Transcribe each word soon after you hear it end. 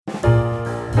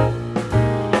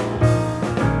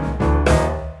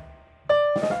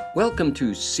Welcome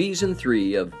to Season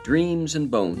 3 of Dreams and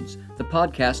Bones, the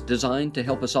podcast designed to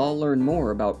help us all learn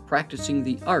more about practicing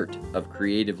the art of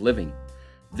creative living.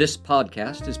 This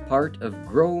podcast is part of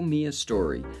Grow Me a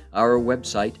Story, our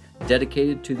website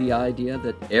dedicated to the idea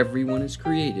that everyone is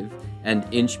creative,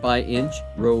 and inch by inch,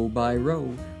 row by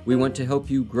row, we want to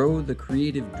help you grow the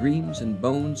creative dreams and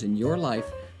bones in your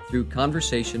life through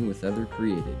conversation with other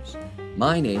creatives.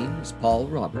 My name is Paul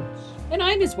Roberts. And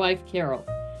I'm his wife, Carol.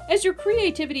 As your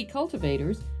creativity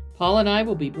cultivators, Paul and I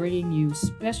will be bringing you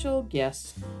special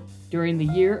guests during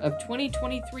the year of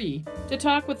 2023 to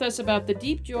talk with us about the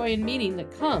deep joy and meaning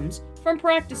that comes from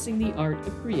practicing the art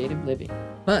of creative living.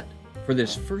 But for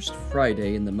this first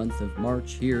Friday in the month of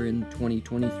March here in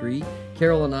 2023,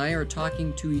 Carol and I are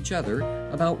talking to each other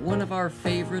about one of our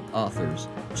favorite authors,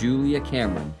 Julia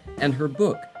Cameron, and her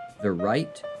book, The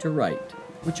Right to Write,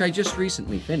 which I just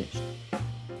recently finished.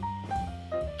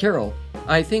 Carol,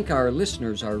 I think our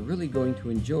listeners are really going to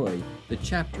enjoy the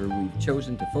chapter we've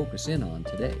chosen to focus in on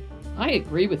today. I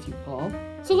agree with you, Paul.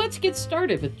 So let's get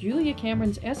started with Julia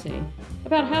Cameron's essay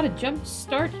about how to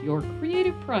jumpstart your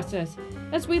creative process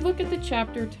as we look at the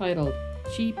chapter titled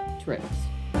Cheap Tricks.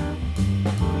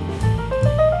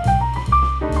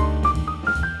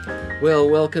 Well,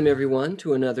 welcome everyone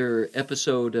to another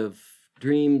episode of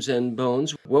Dreams and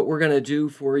Bones. What we're going to do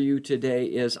for you today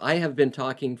is I have been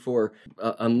talking for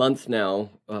a month now,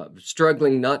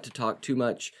 struggling not to talk too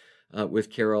much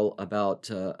with Carol about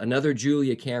another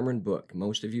Julia Cameron book.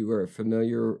 Most of you are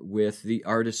familiar with The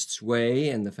Artist's Way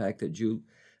and the fact that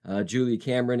Julia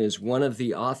Cameron is one of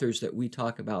the authors that we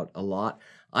talk about a lot.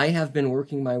 I have been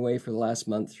working my way for the last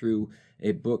month through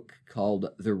a book called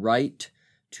The Right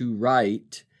to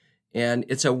Write, and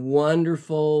it's a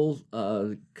wonderful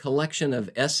collection of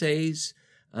essays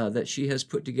that she has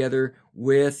put together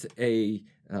with an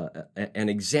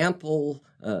example,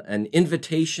 an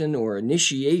invitation or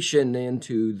initiation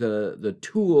into the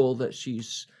tool that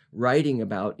she's writing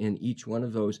about in each one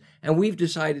of those. And we've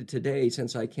decided today,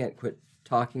 since I can't quit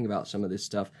talking about some of this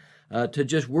stuff, to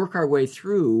just work our way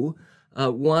through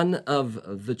one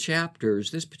of the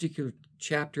chapters. This particular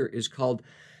chapter is called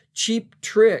Cheap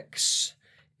Tricks.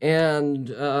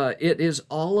 And it is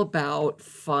all about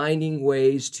finding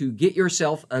ways to get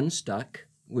yourself unstuck,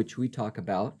 which we talk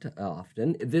about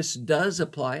often. This does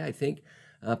apply, I think,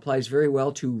 applies very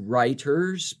well to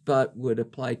writers, but would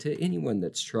apply to anyone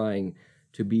that's trying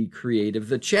to be creative.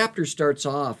 The chapter starts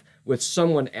off with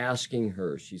someone asking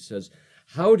her. She says,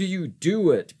 "How do you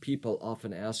do it?" People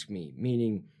often ask me,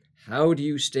 meaning, how do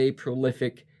you stay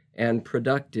prolific and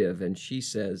productive? And she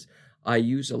says, "I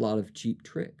use a lot of cheap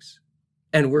tricks."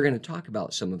 And we're going to talk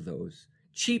about some of those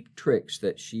cheap tricks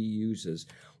that she uses.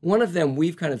 One of them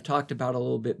we've kind of talked about a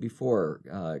little bit before,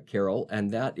 Carol,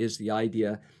 and that is the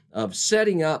idea of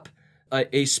setting up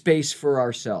a space for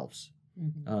ourselves,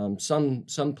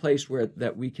 some place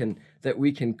that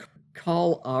we can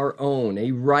call our own,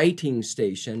 a writing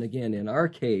station. Again, in our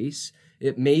case,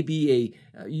 it may be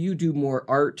you do more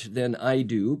art than I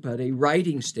do, but a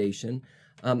writing station.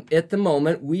 At the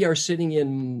moment, we are sitting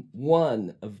in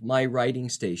one of my writing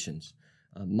stations,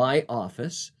 my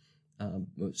office,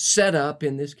 set up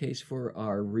in this case for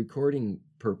our recording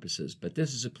purposes. But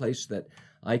this is a place that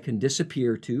I can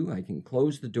disappear to. I can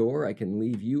close the door. I can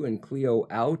leave you and Cleo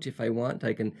out if I want.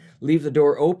 I can leave the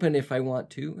door open if I want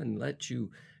to and let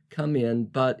you come in.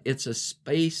 But it's a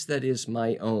space that is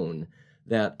my own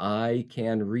that I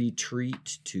can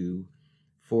retreat to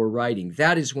for writing.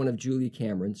 That is one of Julia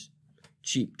Cameron's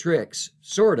cheap tricks,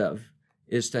 sort of,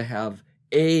 is to have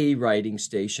a writing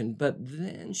station. But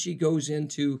then she goes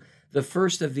into the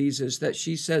first of these is that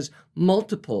she says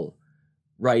multiple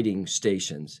writing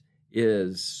stations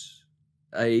is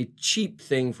a cheap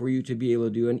thing for you to be able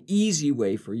to do, an easy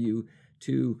way for you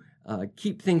to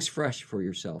keep things fresh for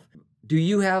yourself. Do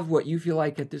you have what you feel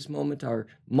like at this moment are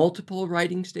multiple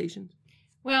writing stations?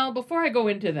 Well, before I go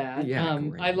into that, go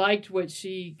right I liked what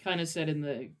she kind of said in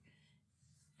the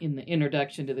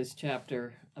introduction to this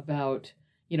chapter about,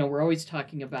 we're always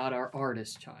talking about our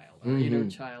artist child, our inner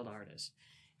child artist.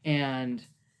 And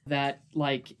that,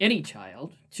 like any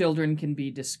child, children can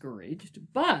be discouraged,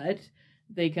 but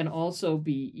they can also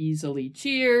be easily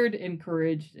cheered,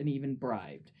 encouraged, and even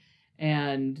bribed.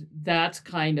 And that's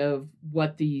kind of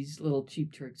what these little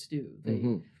cheap tricks do.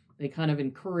 They kind of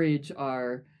encourage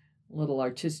our little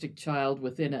artistic child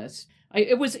within us.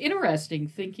 It was interesting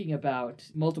thinking about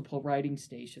multiple writing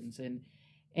stations,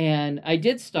 and I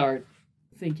did start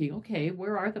thinking, okay,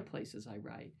 where are the places I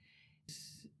write?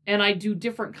 And I do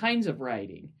different kinds of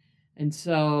writing. And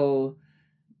so,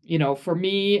 for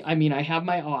me, I have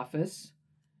my office.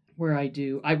 where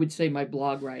I would say my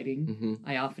blog writing. Mm-hmm.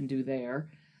 I often do there.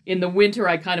 In the winter,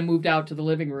 I kind of moved out to the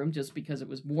living room just because it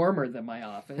was warmer than my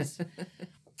office.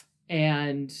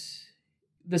 And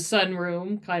the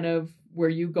sunroom, kind of where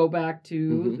you go back to,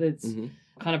 Mm-hmm. that's Mm-hmm.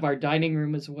 kind of our dining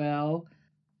room as well.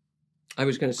 I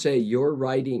was going to say your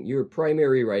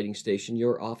primary writing station,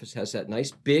 your office has that nice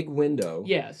big window.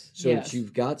 Yes. So that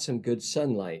you've got some good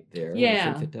sunlight there.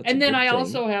 Yeah. I think that's And then I thing.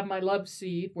 also have my love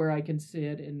seat where I can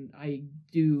sit and I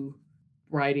do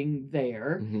writing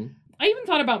there. Mm-hmm. I even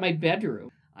thought about my bedroom.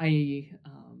 I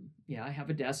have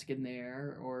a desk in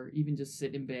there, or even just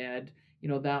sit in bed.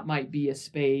 That might be a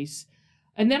space.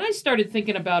 And then I started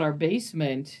thinking about our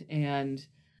basement and,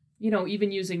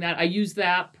 even using that. I use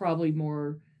that probably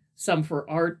more some for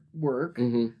artwork,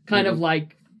 Mm-hmm. kind of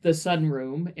like the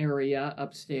sunroom area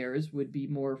upstairs would be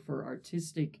more for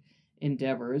artistic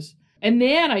endeavors. And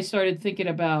then I started thinking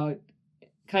about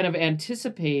kind of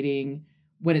anticipating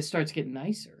when it starts getting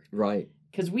nicer. Right.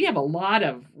 Because we have a lot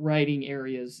of writing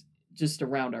areas just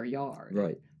around our yard.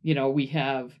 Right.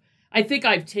 I think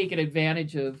I've taken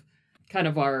advantage of kind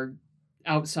of our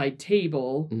outside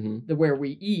table, Mm-hmm. where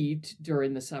we eat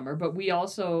during the summer, but we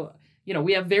also,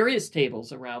 we have various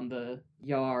tables around the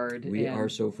yard. We are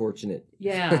so fortunate.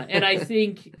 Yeah, and I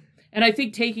think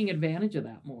taking advantage of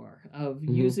that more, of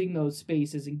Mm-hmm. using those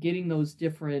spaces and getting those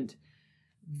different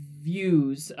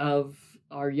views of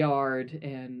our yard.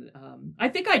 And I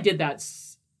think I did that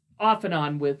off and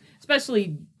on with,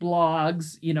 especially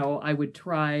blogs. I would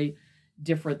try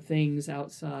different things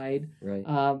outside. Right.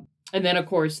 And then, of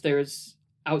course, there's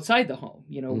outside the home.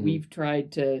 Mm-hmm. We've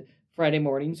tried to Friday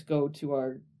mornings go to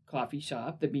our coffee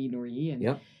shop, the Beanery, and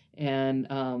Yep.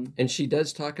 and she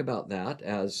does talk about that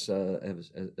as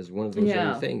one of those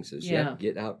other things. Is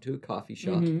get out to a coffee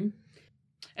shop. Mm-hmm.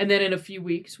 And then in a few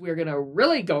weeks, we're gonna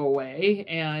really go away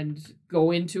and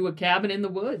go into a cabin in the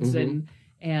woods, Mm-hmm.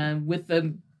 and with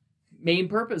the main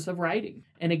purpose of writing.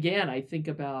 And again, I think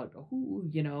about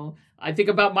I think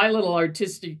about my little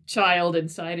artistic child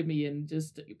inside of me, and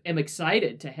just am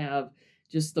excited to have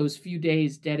just those few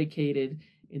days dedicated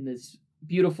in this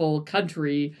beautiful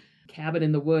country cabin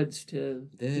in the woods to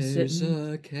There's sit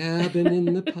a cabin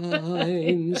in the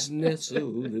pines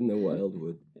nestled in the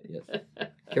wildwood. Yes.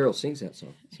 Carol sings that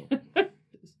song. So.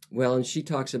 Well, and she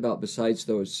talks about, besides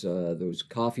those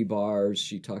coffee bars,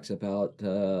 she talks about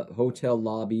hotel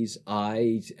lobbies.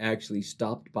 I actually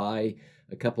stopped by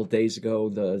a couple days ago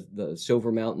the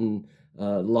Silver Mountain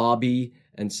lobby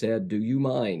and said, "Do you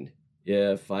mind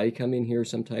if I come in here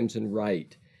sometimes and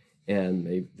write?"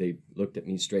 And they looked at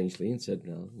me strangely and said,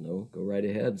 "No, go right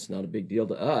ahead. It's not a big deal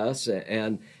to us."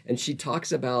 And she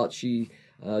talks about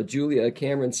Julia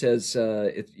Cameron says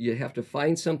you have to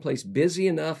find someplace busy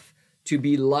enough to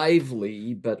be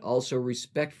lively, but also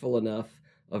respectful enough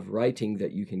of writing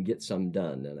that you can get some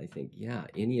done. And I think,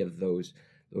 any of those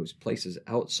places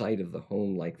outside of the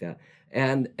home like that.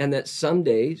 And that some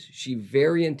days she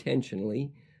very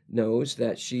intentionally knows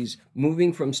that she's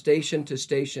moving from station to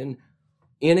station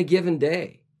in a given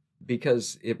day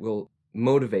because it will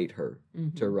motivate her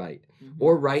to write. Mm-hmm.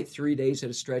 Or write 3 days at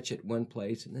a stretch at one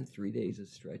place and then 3 days at a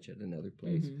stretch at another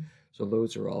place. Mm-hmm. So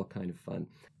those are all kind of fun.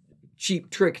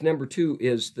 Cheap trick number 2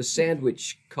 is the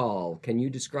sandwich call. Can you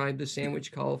describe the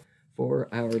sandwich call for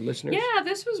our listeners? Yeah,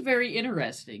 this was very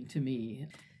interesting to me.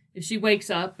 If she wakes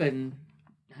up and,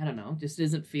 I don't know, just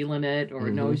isn't feeling it,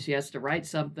 or knows she has to write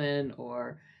something,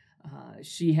 or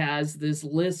she has this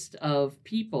list of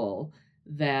people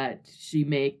that she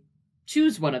may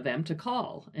choose one of them to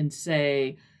call and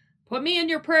say, "Put me in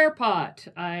your prayer pot.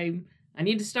 I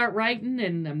need to start writing,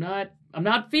 and I'm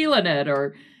not feeling it."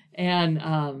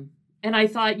 And I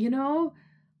thought,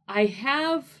 I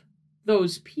have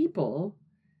those people,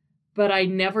 but I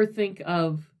never think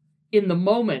of in the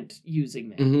moment using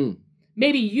them. Mm-hmm.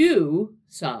 Maybe you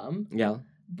some, Yeah.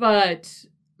 but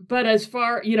as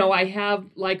far, I have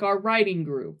like our writing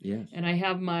group, Yes. and I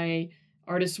have my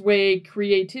Artist Way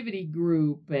creativity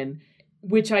group, and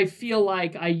which I feel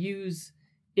like I use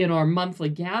in our monthly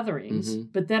gatherings. Mhm.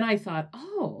 But then I thought,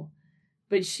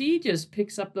 but she just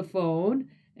picks up the phone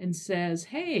and says,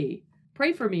 "Hey,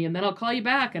 pray for me, and then I'll call you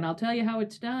back and I'll tell you how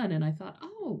it's done." And I thought,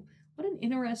 what an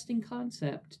interesting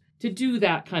concept. To do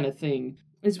that kind of thing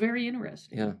is very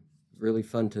interesting. Yeah. Really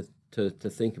fun to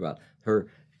think about. Her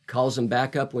calls him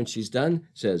back up when she's done,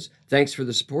 says, "Thanks for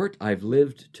the support. I've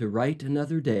lived to write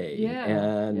another day."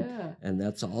 Yeah. And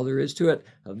that's all there is to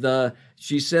it.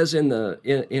 She says in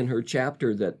her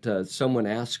chapter that someone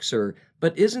asks her,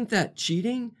 "But isn't that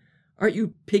cheating? Aren't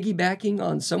you piggybacking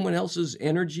on someone else's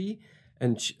energy?"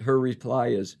 And her reply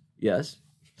is, "Yes,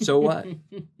 So what?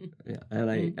 Yeah,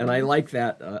 and I like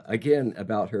that again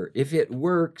about her. If it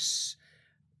works,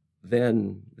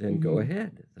 then go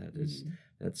ahead.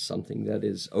 That's something that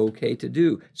is okay to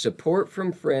do. Support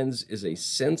from friends is a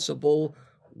sensible,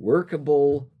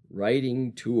 workable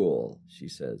writing tool, she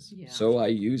says. Yeah. So I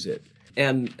use it.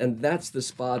 And that's the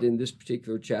spot in this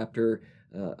particular chapter,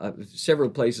 several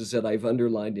places that I've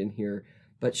underlined in here.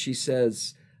 But she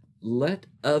says, let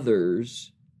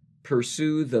others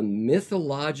pursue the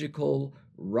mythological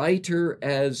writer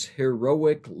as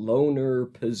heroic loner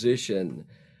position.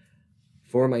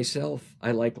 For myself,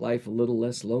 I like life a little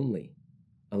less lonely,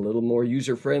 a little more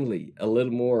user-friendly, a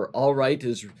little more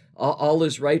all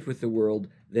is right with the world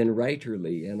than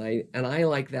writerly. And I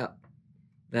like that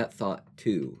thought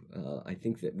too. I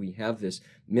think that we have this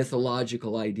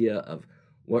mythological idea of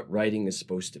what writing is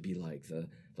supposed to be like, the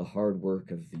hard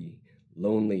work of the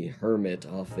lonely hermit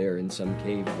off there in some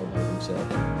cave all by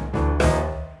himself.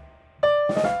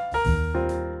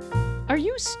 Are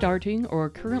you starting or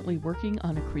currently working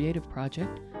on a creative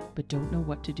project but don't know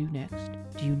what to do next?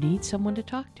 Do you need someone to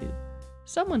talk to?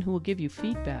 Someone who will give you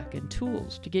feedback and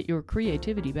tools to get your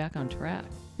creativity back on track.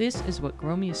 This is what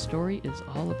Grow Me a Story is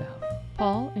all about.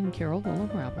 Paul and Carol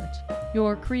Woolham-Roberts,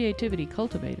 your creativity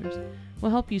cultivators,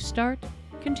 will help you start,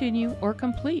 continue, or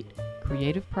complete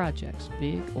creative projects,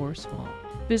 big or small.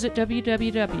 Visit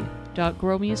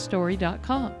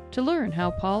www.growmeastory.com to learn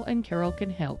how Paul and Carol can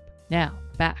help. Now,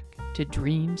 back to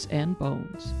Dreams and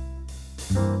Bones.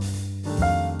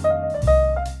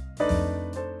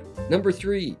 Number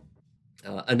 3,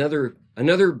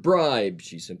 another bribe.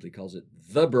 She simply calls it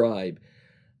the bribe.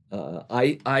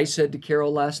 I said to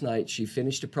Carol last night, she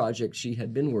finished a project she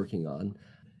had been working on,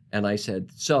 and I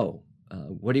said, so,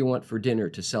 what do you want for dinner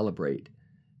to celebrate?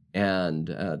 And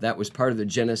that was part of the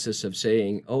genesis of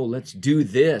saying, oh, let's do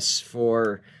this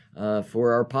for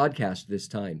our podcast this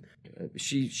time.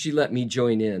 She let me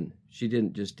join in. She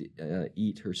didn't just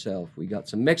eat herself. We got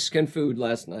some Mexican food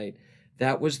last night.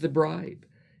 That was the bribe.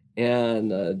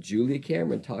 And Julia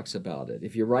Cameron talks about it.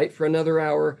 If you write for another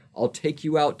hour, I'll take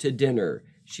you out to dinner,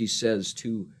 she says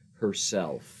to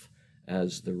herself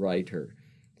as the writer.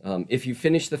 If you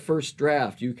finish the first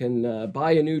draft, you can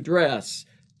buy a new dress.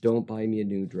 Don't buy me a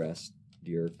new dress,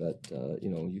 dear, but,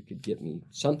 you could get me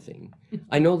something.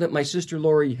 I know that my sister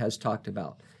Lori has talked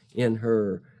about in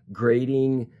her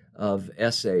grading of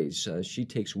essays. She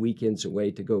takes weekends away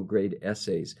to go grade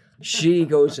essays. She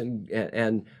goes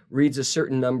and reads a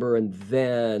certain number and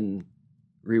then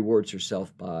rewards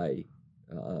herself by,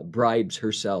 bribes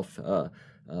herself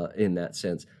in that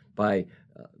sense, by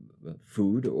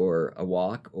food or a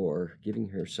walk or giving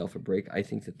herself a break. I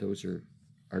think that those are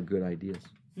good ideas.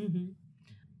 Mm-hmm.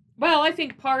 Well, I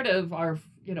think part of our,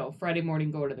 Friday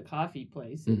morning go to the coffee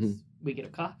place is we get a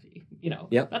coffee.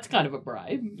 Yep. That's kind of a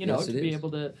bribe, Yes, to be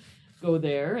able to go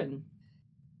there. And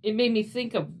it made me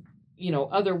think of,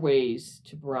 other ways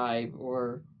to bribe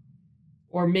or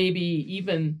maybe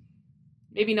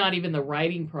not even the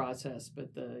writing process,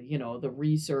 but the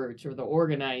research or the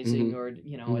organizing or,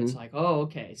 it's like, oh,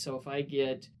 okay, so if I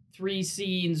get 3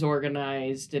 scenes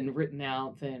organized and written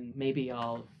out, then maybe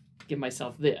I'll give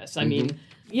myself this. I mean,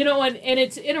 and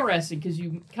it's interesting because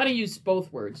you kind of use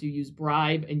both words. You use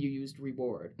bribe and you used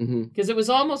reward. Because it was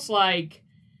almost like,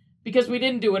 because we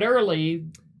didn't do it early,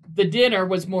 the dinner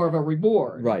was more of a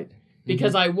reward. Right.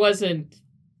 Because I wasn't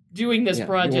doing this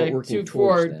project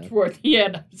toward the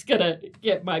end. I was going to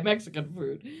get my Mexican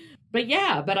food.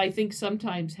 But I think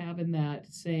sometimes having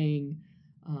that saying,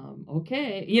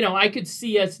 okay, I could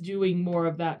see us doing more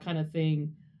of that kind of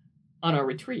thing on our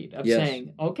retreat of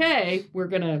saying, okay, we're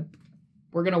gonna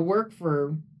work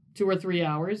for 2 or 3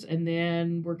 hours and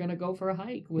then we're gonna go for a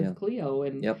hike with Cleo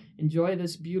and enjoy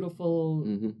this beautiful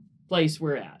place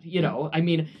we're at. I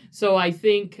mean, so I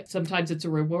think sometimes it's a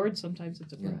reward, sometimes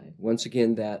it's a bribe. Yeah. Once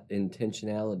again, that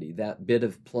intentionality, that bit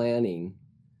of planning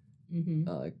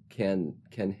can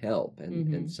help,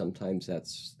 and sometimes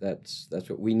that's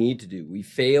what we need to do. We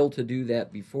fail to do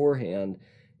that beforehand.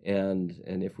 And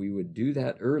if we would do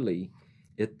that early,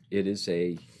 it is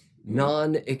a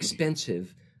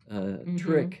non-expensive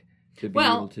trick to be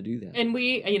able to do that. And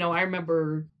we, I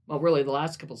remember, really the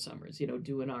last couple summers,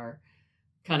 doing our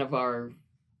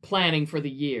planning for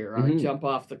the year, our jump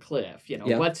off the cliff,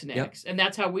 what's next, and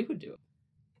that's how we would do it.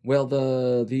 Well,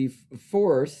 the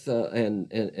fourth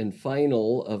and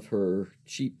final of her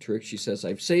cheap tricks, she says,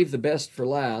 I've saved the best for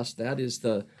last. That is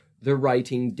the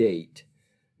writing date.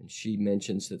 And she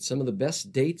mentions that some of the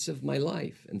best dates of my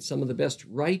life and some of the best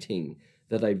writing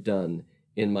that I've done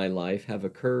in my life have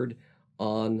occurred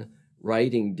on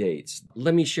writing dates.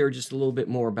 Let me share just a little bit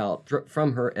more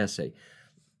from her essay.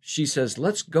 She says,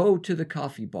 let's go to the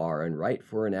coffee bar and write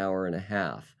for an hour and a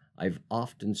half. I've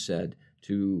often said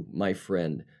to my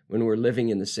friend when we're living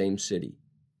in the same city,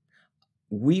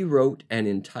 we wrote an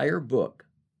entire book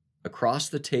across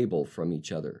the table from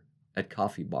each other at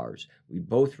coffee bars. We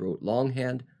both wrote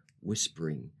longhand,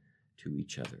 whispering to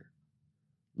each other.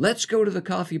 Let's go to the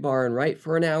coffee bar and write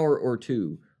for an hour or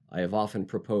two, I have often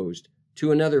proposed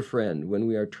to another friend when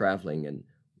we are traveling and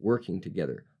working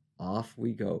together. Off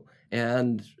we go.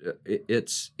 And it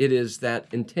is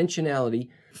that intentionality.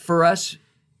 For us,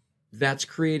 that's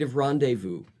creative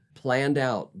rendezvous, planned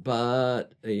out,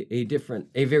 but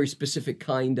a very specific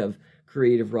kind of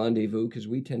creative rendezvous, because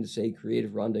we tend to say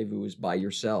creative rendezvous is by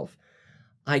yourself.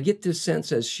 I get this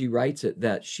sense as she writes it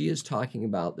that she is talking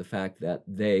about the fact that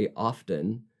they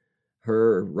often,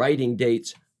 her writing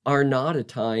dates are not a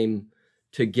time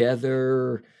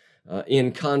together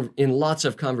in lots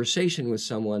of conversation with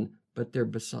someone, but they're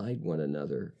beside one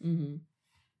another,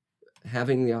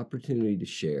 having the opportunity to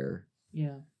share.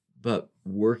 Yeah. But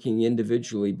working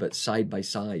individually, but side by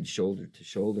side, shoulder to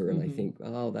shoulder. And I think,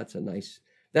 oh, that's a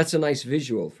nice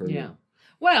visual for me. Yeah.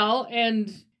 Well,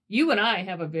 and you and I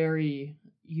have a very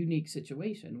unique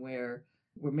situation where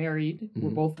we're married, we're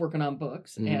both working on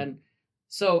books, and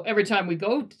so every time we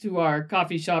go to our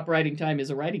coffee shop, writing time is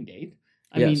a writing date.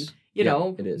 I mean, you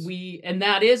know, it is. And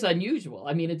that is unusual.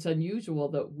 I mean, it's unusual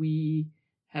that we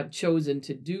have chosen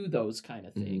to do those kind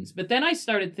of things. But then I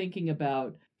started thinking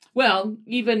about, well,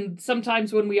 even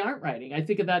sometimes when we aren't writing, I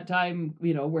think of that time,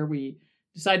 you know, where we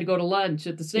decided to go to lunch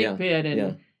at the Snake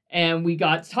Pit and we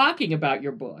got talking about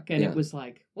your book. And it was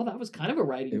like, well, that was kind of a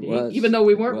writing date, even though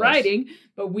we weren't writing,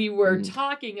 but we were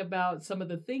talking about some of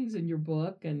the things in your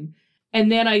book. And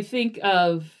then I think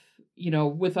of, you know,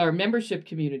 with our membership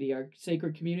community, our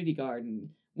Sacred Community Garden,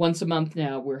 once a month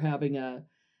now, we're having a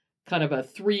kind of a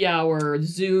 3-hour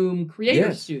Zoom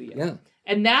creator studio. Yeah.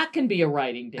 And that can be a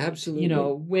writing date. Absolutely. You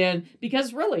know,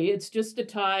 because really it's just a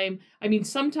time. I mean,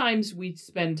 sometimes we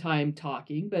spend time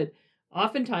talking, but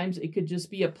oftentimes it could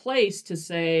just be a place to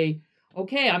say,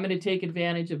 okay, I'm going to take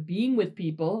advantage of being with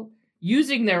people,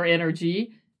 using their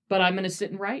energy, but I'm going to sit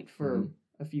and write for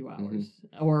a few hours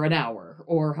or an hour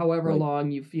or however long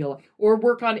you feel, or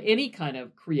work on any kind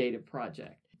of creative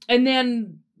project. And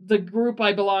then the group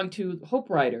I belong to, Hope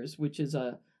Writers, which is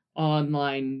a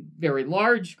online, very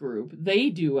large group, they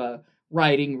do a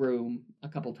writing room a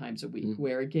couple times a week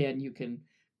where, again, you can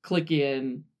click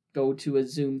in, go to a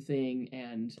Zoom thing,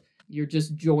 and you're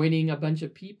just joining a bunch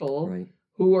of people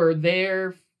who are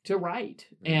there to write.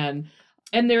 And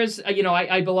there's, you know,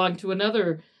 I belong to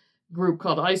another group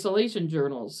called Isolation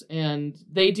Journals, and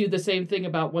they do the same thing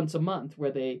about once a month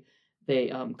where they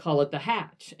call it the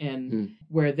Hatch, and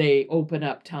where they open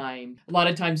up time. A lot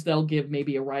of times they'll give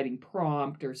maybe a writing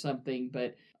prompt or something,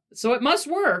 but so it must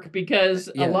work because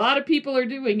a lot of people are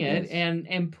doing it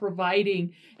and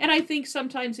providing. And I think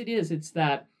sometimes it's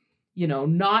that, you know,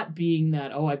 not being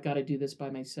that, oh, I've got to do this by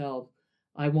myself.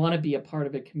 I want to be a part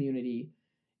of a community,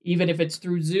 even if it's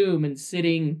through Zoom and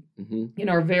sitting in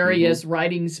our various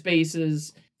writing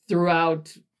spaces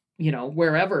throughout, you know,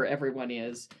 wherever everyone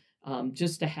is.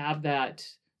 Just to have that.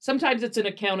 Sometimes it's an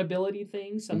accountability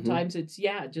thing. Sometimes it's,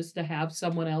 just to have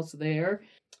someone else there.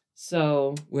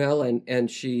 So. Well, and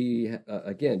she,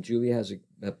 again, Julie has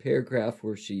a paragraph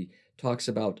where she talks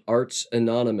about Arts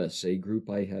Anonymous, a group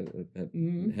I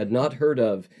had not heard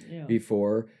of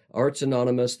before. Arts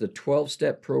Anonymous, the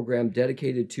 12-step program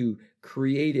dedicated to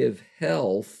creative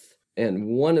health. And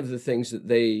one of the things that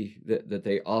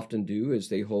they often do is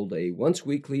they hold a once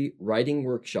weekly writing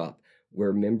workshop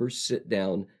where members sit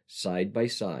down side by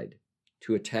side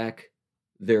to attack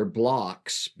their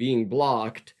blocks, being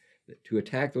blocked, to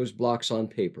attack those blocks on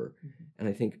paper. And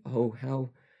I think, oh,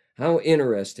 how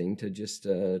interesting to just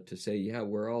to say,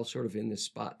 we're all sort of in this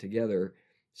spot together,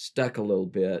 stuck a little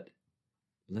bit.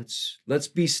 Let's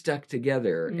be stuck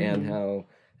together, and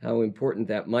how important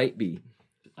that might be.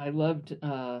 I loved.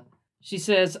 She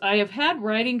says, I have had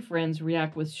writing friends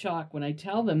react with shock when I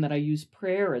tell them that I use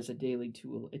prayer as a daily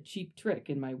tool, a cheap trick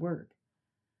in my work.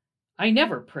 I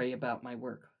never pray about my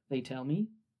work, they tell me.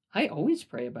 I always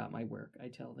pray about my work, I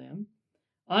tell them.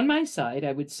 On my side,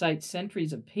 I would cite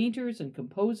centuries of painters and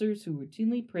composers who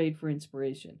routinely prayed for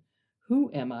inspiration. Who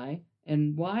am I,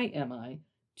 and why am I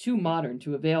too modern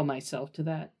to avail myself to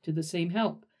the same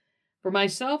help? For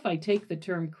myself, I take the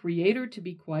term creator to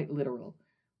be quite literal.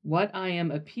 What I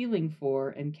am appealing for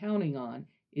and counting on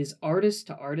is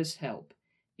artist-to-artist help.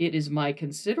 It is my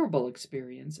considerable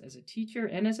experience as a teacher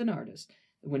and as an artist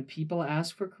that when people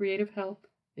ask for creative help,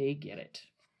 they get it.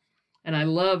 And I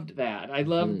loved that. I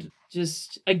loved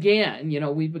just, again, you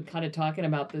know, we've been kind of talking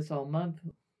about this all month.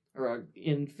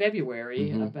 in February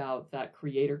Mhm. about that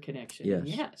creator connection. Yes. And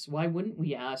yes, why wouldn't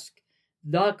we ask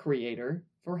the creator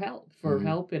for Mhm.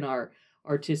 help in our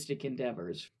artistic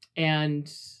endeavors,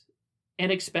 and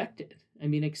expect it. I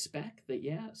mean, expect that,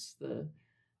 yes,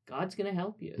 God's going to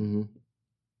help you. Mhm.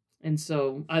 And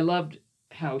so I loved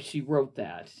how she wrote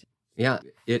that. Yeah,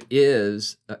 it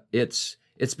is. It's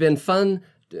been fun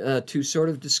to sort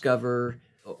of discover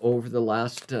over the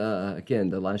last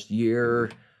the last year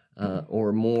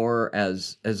or more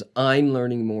as I'm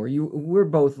learning more. We're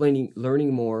both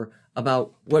learning more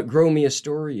about what Grow Me a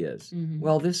Story is. Mhm.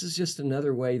 Well, this is just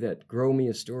another way that Grow Me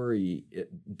a Story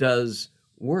does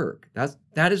work.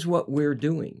 That is what we're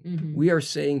doing. Mhm. We are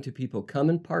saying to people, come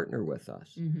and partner with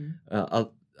us. Mhm.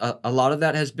 A lot of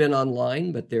that has been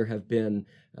online, but there have been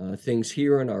things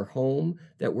here in our home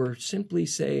that we're simply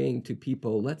saying to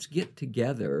people, let's get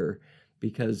together,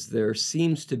 because there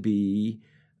seems to be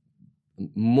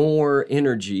more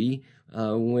energy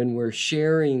when we're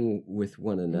sharing with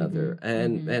one another.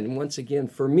 And once again,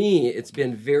 for me, it's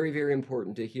been very, very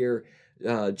important to hear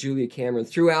Julia Cameron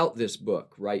throughout this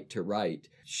book, Right to Write.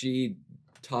 She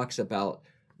talks about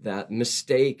that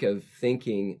mistake of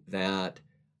thinking that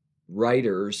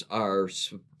writers are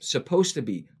supposed to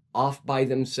be off by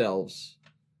themselves,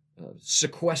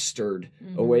 sequestered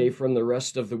away from the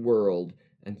rest of the world,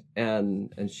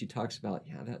 and she talks about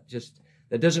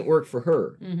that doesn't work for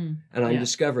her. And I'm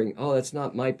discovering, that's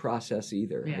not my process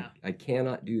either. Yeah. I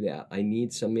cannot do that. I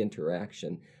need some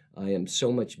interaction. I am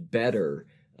so much better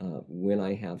when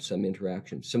I have some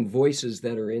interaction, some voices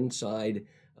that are inside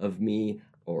of me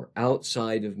or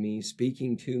outside of me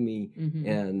speaking to me,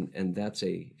 and that's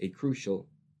a crucial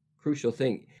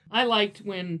thing. I liked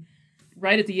when,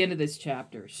 right at the end of this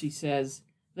chapter, she says,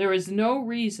 "There is no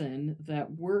reason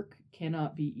that work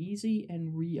cannot be easy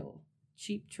and real.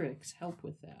 Cheap tricks help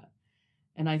with that."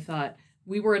 And I thought,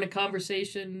 we were in a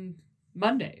conversation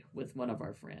Monday with one of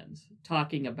our friends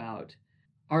talking about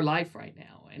our life right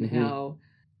now and how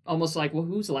almost like, well,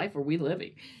 whose life are we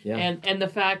living? Yeah. And the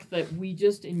fact that we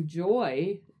just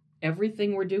enjoy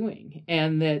everything we're doing,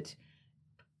 and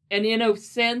in a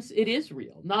sense it is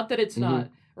real. Not that it's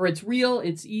not, or it's real,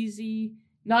 it's easy.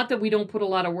 Not that we don't put a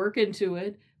lot of work into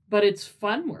it, but it's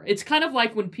fun work. It's kind of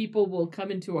like when people will come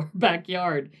into our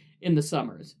backyard in the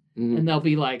summers and they'll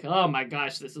be like, "Oh my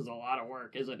gosh, this is a lot of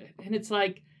work, isn't it?" And it's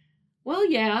like, well,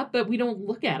 yeah, but we don't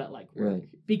look at it like work,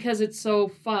 because it's so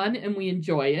fun and we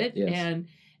enjoy it. Yes.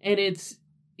 And it's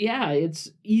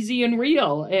easy and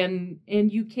real, and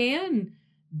you can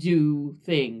do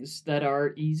things that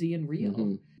are easy and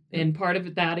real. And part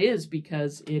of that is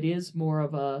because it is more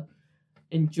of a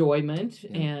enjoyment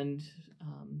and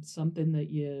something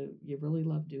that you really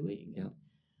love doing. Yeah.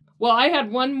 Well, I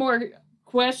had one more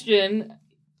question,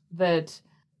 that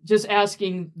just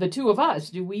asking the two of us,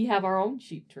 do we have our own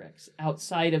cheap tricks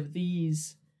outside of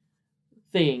these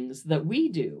things that we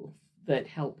do that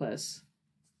help us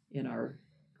in our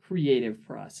creative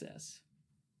process?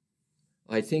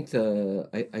 I think the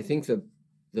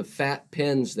fat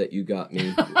pens that you got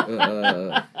me.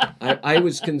 I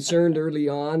was concerned early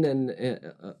on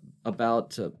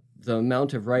about the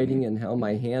amount of writing and how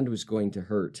my hand was going to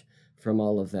hurt from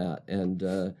all of that, and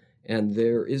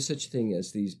there is such a thing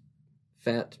as these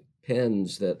fat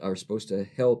pens that are supposed to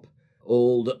help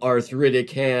old arthritic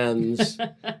hands,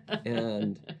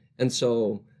 and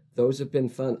so those have been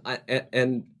fun.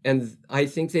 And I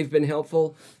think they've been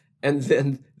helpful. And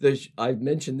then I've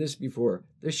mentioned this before,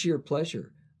 the sheer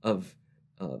pleasure of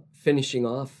finishing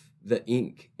off the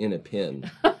ink in a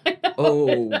pen.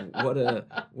 Oh, what a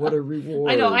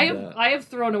reward! I know. I have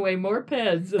thrown away more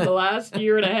pens in the last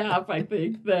year and a half, I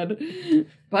think, but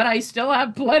I still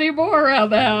have plenty more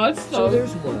around the house. So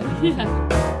there's one. Yeah.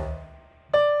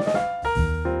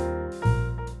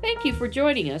 Thank you for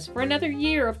joining us for another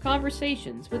year of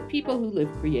conversations with people who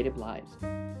live creative lives.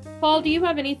 Paul, do you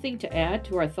have anything to add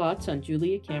to our thoughts on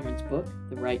Julia Cameron's book,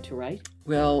 The Right to Write?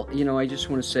 Well, I just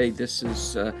want to say this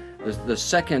is the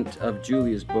second of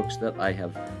Julia's books that I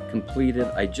have completed.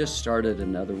 I just started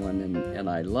another one, and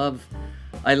I love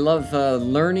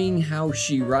learning how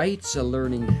she writes,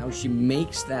 learning how she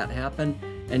makes that happen,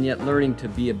 and yet learning to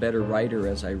be a better writer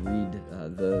as I read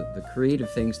the creative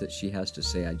things that she has to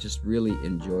say. I just really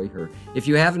enjoy her. If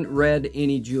you haven't read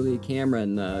any Julia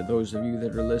Cameron, those of you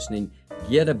that are listening,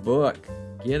 get a book.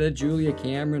 Get a Julia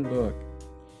Cameron book.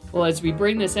 Well, as we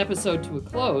bring this episode to a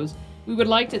close, we would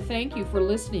like to thank you for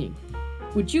listening.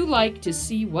 Would you like to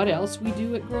see what else we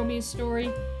do at Grow Me a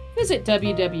Story? Visit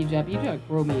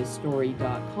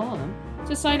www.growmeastory.com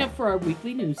to sign up for our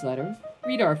weekly newsletter,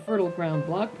 read our Fertile Ground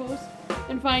blog posts,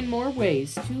 and find more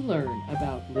ways to learn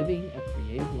about living a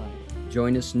creative life.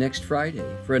 Join us next Friday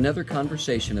for another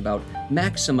conversation about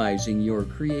maximizing your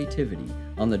creativity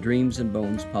on the Dreams and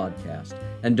Bones podcast.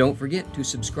 And don't forget to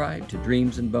subscribe to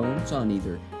Dreams and Bones on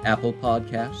either Apple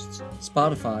Podcasts,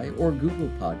 Spotify, or Google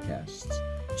Podcasts.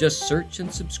 Just search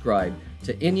and subscribe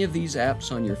to any of these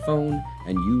apps on your phone,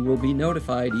 and you will be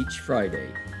notified each Friday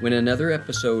when another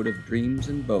episode of Dreams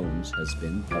and Bones has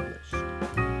been published.